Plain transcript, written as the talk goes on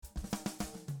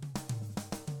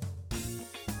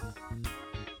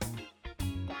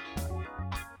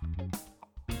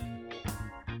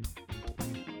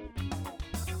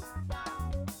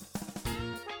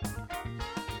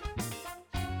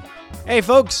Hey,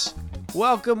 folks,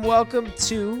 welcome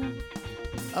to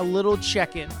a little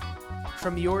check-in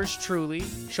from yours truly,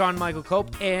 Sean Michael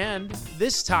Cope, and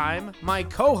this time, my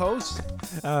co-host,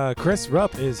 Chris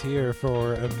Rupp is here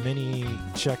for a mini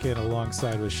check-in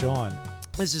alongside with Sean.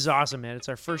 This is awesome, man. It's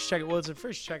our first check-in. Well, it's our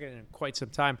first check-in in quite some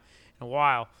time, in a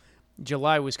while.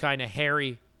 July was kind of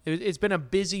hairy. It's been a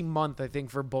busy month, I think,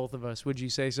 for both of us. Would you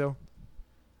say so?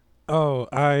 Oh,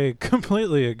 I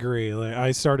completely agree. Like,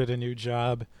 I started a new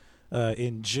job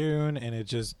in June, and it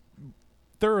just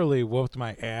thoroughly whooped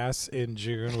my ass in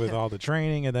June with all the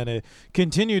training, and then it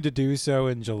continued to do so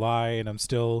in July, and I'm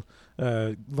still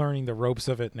learning the ropes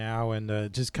of it now,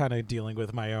 and just kind of dealing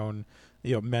with my own,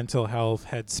 mental health,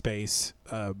 headspace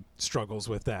struggles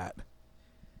with that.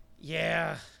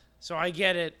 Yeah. So I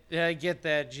get it. I get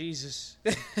that. Jesus,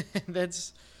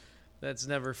 that's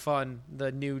never fun.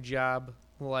 The new job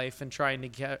life and trying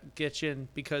to get you in,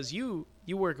 because you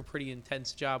work a pretty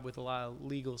intense job with a lot of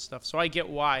legal stuff. So I get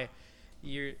why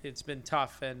it's been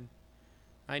tough, and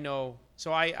I know.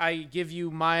 So I give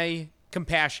you my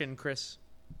compassion, Chris.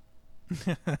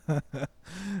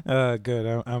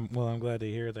 Good. I'm glad to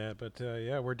hear that. But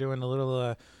yeah, we're doing a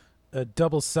little a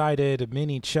double-sided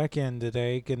mini check-in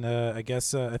today, and I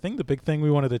guess I think the big thing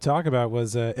we wanted to talk about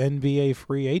was NBA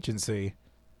free agency.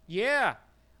 Yeah.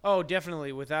 Oh,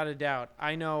 definitely, without a doubt.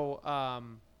 I know.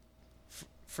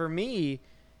 For me,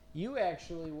 you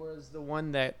actually was the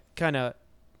one that kind of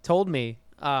told me,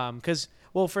 because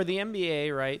for the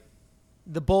NBA, right?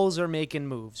 The Bulls are making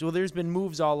moves. Well, there's been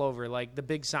moves all over, like the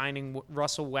big signing.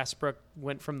 Russell Westbrook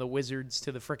went from the Wizards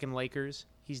to the frickin' Lakers.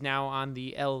 He's now on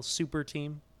the L Super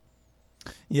team.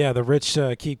 Yeah, the rich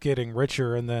keep getting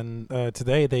richer, and then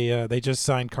today they just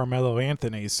signed Carmelo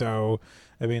Anthony. So,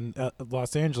 I mean,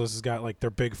 Los Angeles has got like their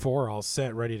big four all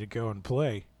set, ready to go and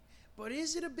play. But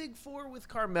is it a big four with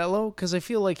Carmelo? Because I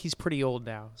feel like he's pretty old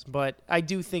now. But I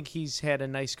do think he's had a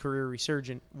nice career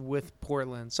resurgent with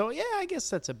Portland. So, yeah, I guess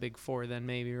that's a big four then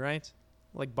maybe, right?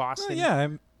 Like Boston.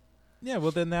 Yeah.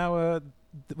 Well, then now,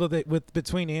 with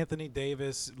between Anthony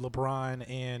Davis, LeBron,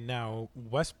 and now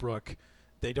Westbrook,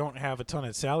 they don't have a ton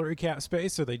of salary cap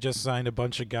space, so they just signed a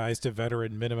bunch of guys to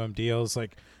veteran minimum deals.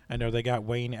 Like, I know they got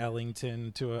Wayne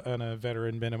Ellington on a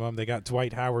veteran minimum. They got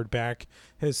Dwight Howard back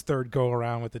his third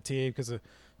go-around with the team, because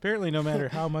apparently no matter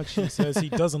how much he says he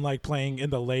doesn't like playing in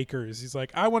the Lakers, he's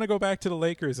like, I want to go back to the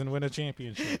Lakers and win a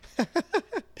championship.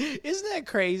 Isn't that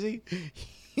crazy?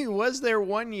 He was there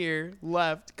 1 year,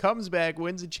 left, comes back,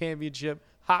 wins a championship,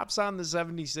 hops on the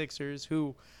 76ers,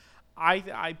 who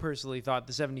I personally thought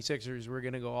the 76ers were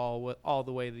going to go all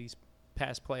the way to these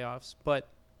past playoffs, but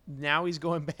now he's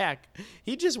going back.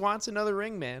 He just wants another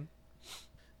ring, man.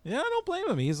 Yeah, I don't blame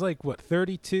him. He's like,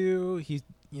 32? He's,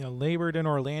 labored in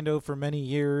Orlando for many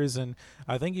years, and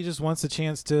I think he just wants a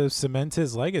chance to cement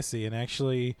his legacy and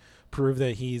actually prove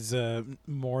that he's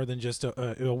more than just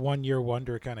a one-year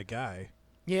wonder kind of guy.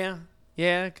 Yeah,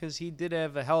 because he did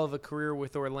have a hell of a career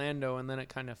with Orlando, and then it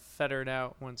kind of fettered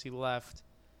out once he left.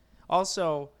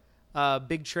 Also,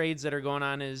 big trades that are going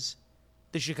on is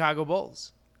the Chicago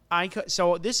Bulls.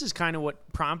 So this is kind of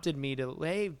what prompted me to,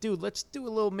 hey, dude, let's do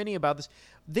a little mini about this.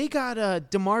 They got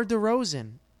DeMar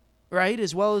DeRozan, right,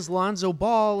 as well as Lonzo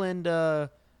Ball and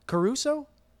Caruso,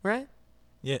 right?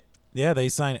 Yeah, they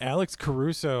signed Alex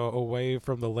Caruso away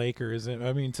from the Lakers. And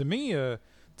I mean, to me,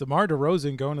 DeMar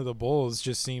DeRozan going to the Bulls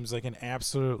just seems like an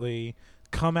absolutely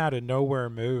come-out-of-nowhere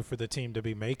move for the team to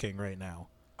be making right now.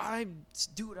 I'm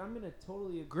going to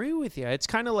totally agree with you. It's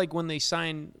kind of like when they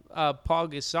signed Paul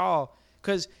Gasol,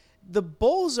 because the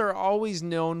Bulls are always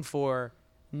known for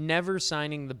never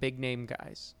signing the big-name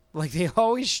guys. Like, they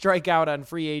always strike out on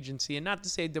free agency, and not to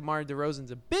say DeMar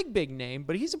DeRozan's a big name,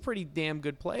 but he's a pretty damn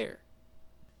good player.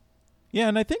 Yeah,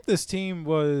 and I think this team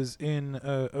was in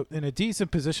a decent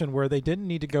position where they didn't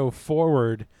need to go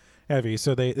forward heavy.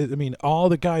 So all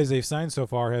the guys they've signed so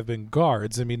far have been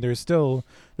guards. I mean, there's still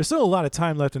a lot of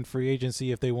time left in free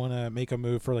agency if they want to make a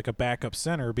move for like a backup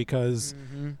center, because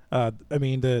the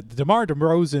DeMar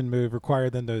DeRozan move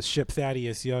required them to ship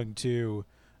Thaddeus Young to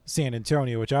San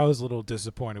Antonio, which I was a little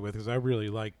disappointed with, because I really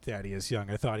liked Thaddeus Young.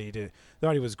 I thought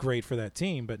he was great for that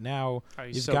team, but now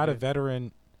you've got a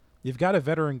veteran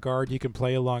guard you can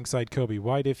play alongside Kobe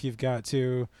White if you've got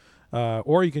to.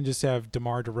 Or you can just have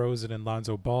DeMar DeRozan and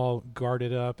Lonzo Ball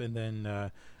guarded up, and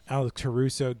then Alex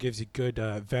Caruso gives you good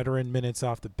veteran minutes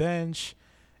off the bench.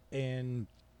 And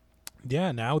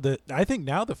yeah, I think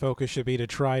now the focus should be to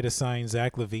try to sign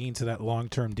Zach LaVine to that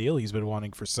long-term deal he's been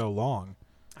wanting for so long.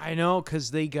 I know,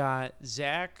 because they got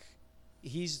Zach.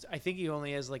 I think he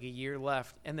only has like a year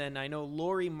left, and then I know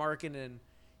Lauri Markkanen.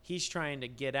 he's trying to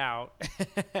get out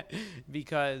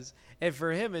because, and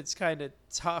for him, it's kind of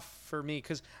tough for me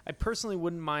because I personally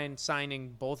wouldn't mind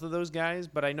signing both of those guys,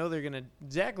 but I know they're going to.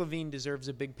 Zach LaVine deserves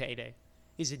a big payday.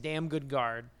 He's a damn good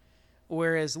guard.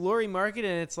 Whereas Lauri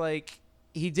Markkanen, it's like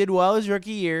he did well his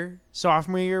rookie year.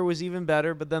 Sophomore year was even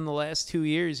better, but then the last 2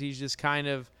 years, he's just kind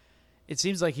of, it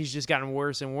seems like he's just gotten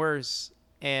worse and worse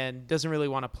and doesn't really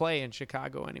want to play in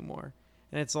Chicago anymore.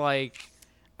 And it's like,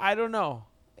 I don't know.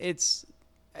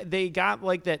 They got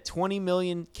like that $20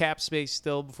 million cap space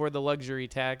still before the luxury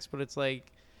tax, but it's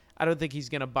like, I don't think he's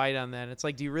going to bite on that. It's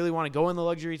like, do you really want to go in the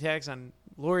luxury tax on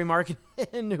Lauri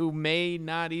Markkanen, who may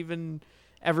not even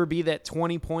ever be that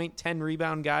 20-point,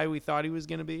 10-rebound guy we thought he was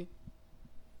going to be?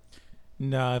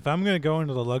 No, if I'm going to go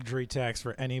into the luxury tax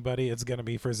for anybody, it's going to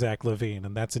be for Zach LaVine,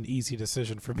 and that's an easy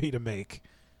decision for me to make.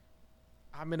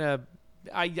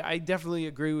 I definitely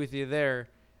agree with you there.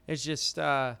 It's just,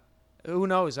 who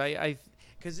knows?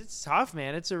 Because it's tough,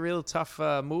 man. It's a real tough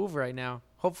move right now.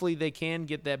 Hopefully they can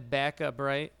get that backup,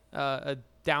 right? A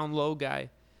down low guy.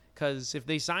 Because if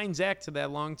they sign Zach to that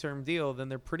long-term deal, then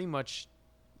they're pretty much,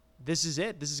 this is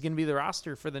it. This is going to be the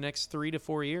roster for the next 3 to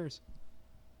 4 years.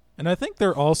 And I think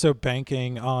they're also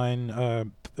banking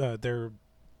on their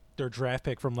draft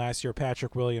pick from last year,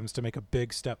 Patrick Williams, to make a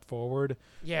big step forward.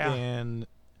 Yeah.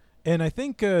 And I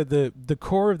think the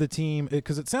core of the team,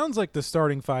 because it sounds like the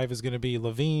starting five is going to be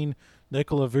LaVine,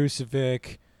 Nikola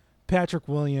Vucevic, Patrick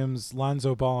Williams,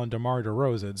 Lonzo Ball, and DeMar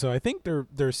DeRozan. So I think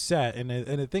they're set, and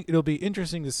I think it'll be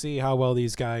interesting to see how well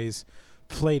these guys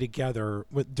play together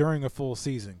during a full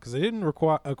season, because they didn't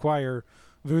acquire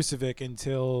Vucevic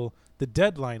until the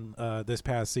deadline this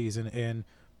past season, and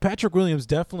Patrick Williams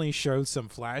definitely showed some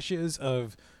flashes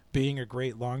of being a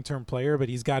great long-term player, but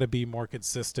he's got to be more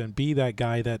consistent, be that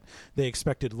guy that they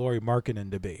expected Lauri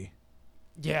Markkanen to be.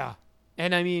 Yeah.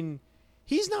 And I mean,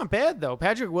 he's not bad though.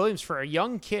 Patrick Williams, for a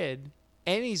young kid,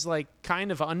 and he's like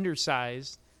kind of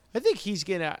undersized. I think he's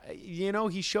gonna,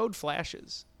 he showed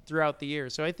flashes throughout the year.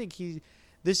 So I think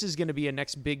this is going to be a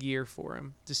next big year for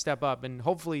him to step up, and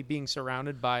hopefully being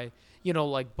surrounded by,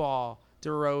 like Ball,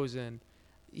 DeRozan,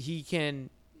 he can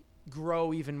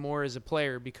grow even more as a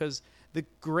player, because the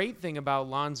great thing about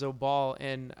Lonzo Ball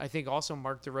and I think also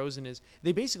Mark DeRozan is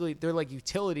they're like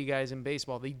utility guys in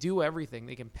baseball. They do everything.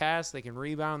 They can pass, they can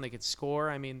rebound, they can score.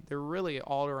 I mean, they're really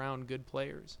all around good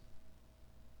players.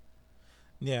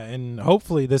 Yeah, and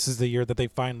hopefully this is the year that they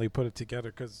finally put it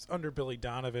together, because under Billy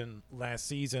Donovan last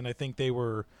season, I think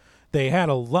they had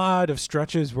a lot of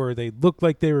stretches where they looked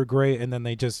like they were great, and then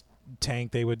they just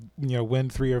tanked. They would win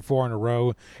 3 or 4 in a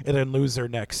row and then lose their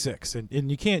next 6, and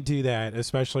you can't do that,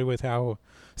 especially with how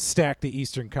stacked the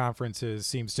Eastern Conference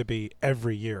seems to be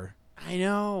every year. I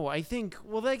know. I think,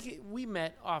 we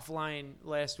met offline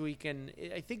last week, and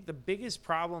I think the biggest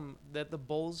problem that the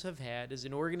Bulls have had as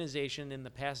an organization in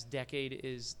the past decade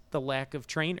is the lack of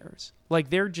trainers. Like,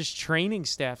 their just training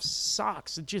staff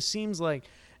sucks. It just seems like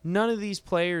none of these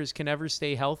players can ever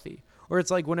stay healthy. Or it's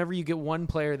like whenever you get one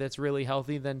player that's really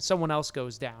healthy, then someone else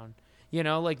goes down.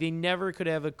 Like they never could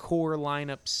have a core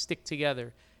lineup stick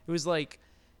together. It was like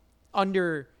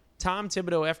under Tom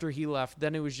Thibodeau, after he left,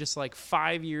 then it was just like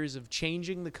 5 years of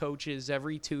changing the coaches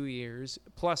every 2 years,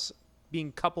 plus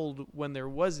being coupled when there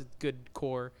was a good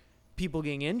core, people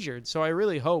getting injured. So I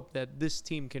really hope that this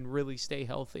team can really stay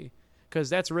healthy, because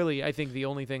that's really, I think, the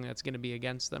only thing that's going to be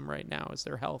against them right now is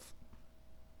their health.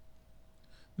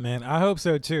 Man, I hope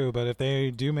so too, but if they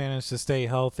do manage to stay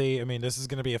healthy, I mean, this is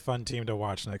going to be a fun team to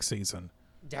watch next season.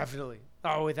 Definitely.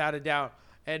 Oh, without a doubt.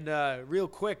 And real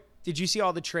quick, did you see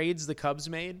all the trades the Cubs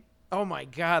made? Oh my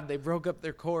God, they broke up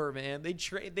their core, man.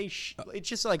 It's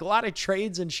just like a lot of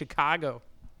trades in Chicago.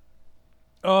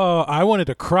 Oh, I wanted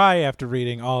to cry after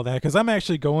reading all that, because I'm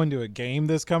actually going to a game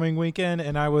this coming weekend,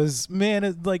 and I was,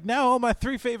 now all my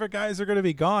 3 favorite guys are going to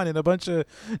be gone, and a bunch of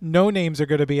no-names are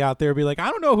going to be out there, be like, I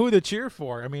don't know who to cheer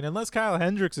for. I mean, unless Kyle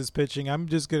Hendricks is pitching, I'm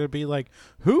just going to be like,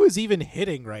 who is even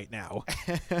hitting right now?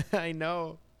 I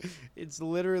know. It's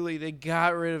literally, they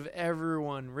got rid of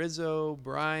everyone. Rizzo,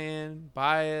 Bryan,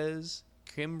 Baez,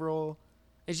 Kimbrel.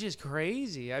 It's just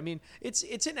crazy. I mean, it's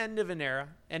an end of an era,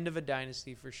 end of a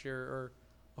dynasty for sure, or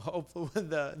hopefully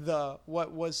the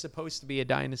what was supposed to be a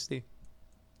dynasty.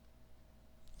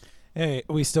 Hey,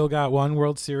 we still got 1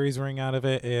 World Series ring out of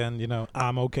it, and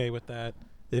I'm okay with that.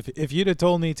 If you'd have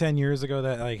told me 10 years ago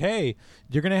that, like, hey,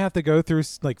 you're gonna have to go through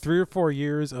like 3 or 4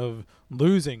 years of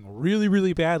losing really,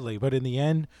 really badly, but in the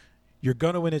end, you're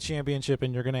gonna win a championship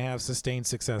and you're gonna have sustained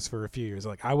success for a few years,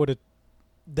 like, I would have.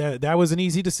 That was an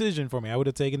easy decision for me. I would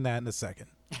have taken that in a second.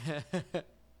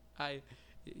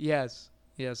 Yes,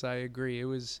 I agree. It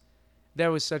was that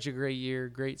was such a great year,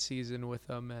 great season with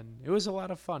them, and it was a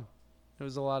lot of fun. It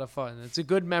was a lot of fun. It's a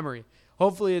good memory.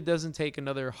 Hopefully it doesn't take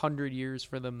another 100 years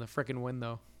for them to frickin' win,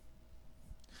 though.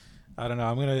 I don't know.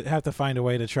 I'm going to have to find a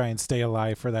way to try and stay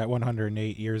alive for that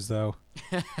 108 years, though.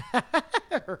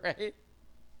 Right?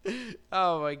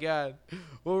 Oh, my God.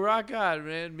 Well, rock on,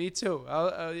 man. Me too.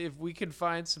 If we can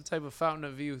find some type of fountain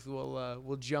of youth,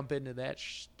 we'll jump into that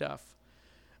stuff.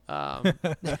 Well,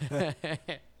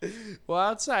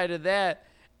 outside of that,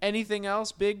 anything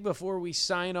else big before we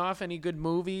sign off? Any good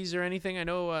movies or anything? I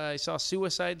know I saw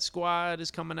Suicide Squad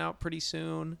is coming out pretty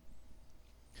soon.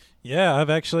 Yeah, I've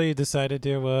actually decided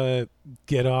to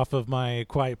get off of my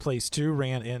Quiet Place 2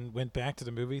 rant and went back to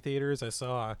the movie theaters. I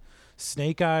saw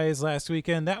Snake Eyes last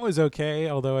weekend. That was okay,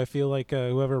 although I feel like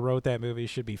whoever wrote that movie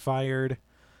should be fired.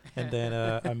 And then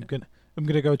I'm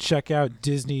gonna go check out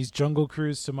Disney's Jungle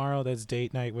Cruise tomorrow. That's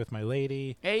date night with my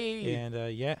lady. Hey. And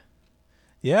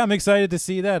yeah, I'm excited to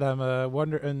see that. I'm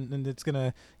wondering, and it's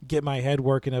gonna get my head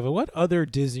working of what other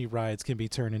Disney rides can be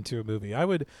turned into a movie. I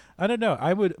don't know.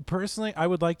 I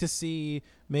would like to see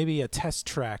maybe a test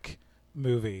track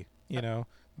movie.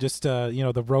 Just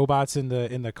the robots in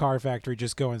the car factory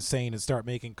just go insane and start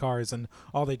making cars, and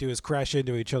all they do is crash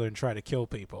into each other and try to kill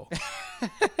people.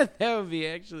 That would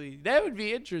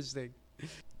be interesting.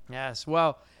 Yes.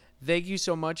 Well, thank you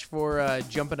so much for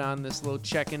jumping on this little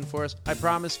check-in for us. I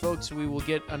promise, folks, we will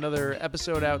get another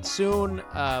episode out soon.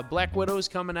 Black Widow's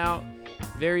coming out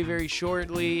very, very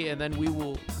shortly, and then we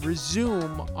will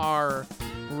resume our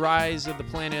Rise of the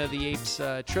Planet of the Apes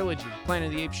trilogy, Planet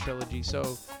of the Apes trilogy.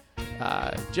 So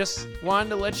just wanted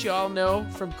to let you all know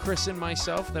from Chris and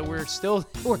myself that we're still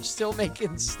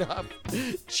making stuff.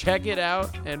 Check it out,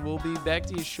 and we'll be back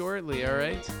to you shortly, all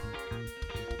right?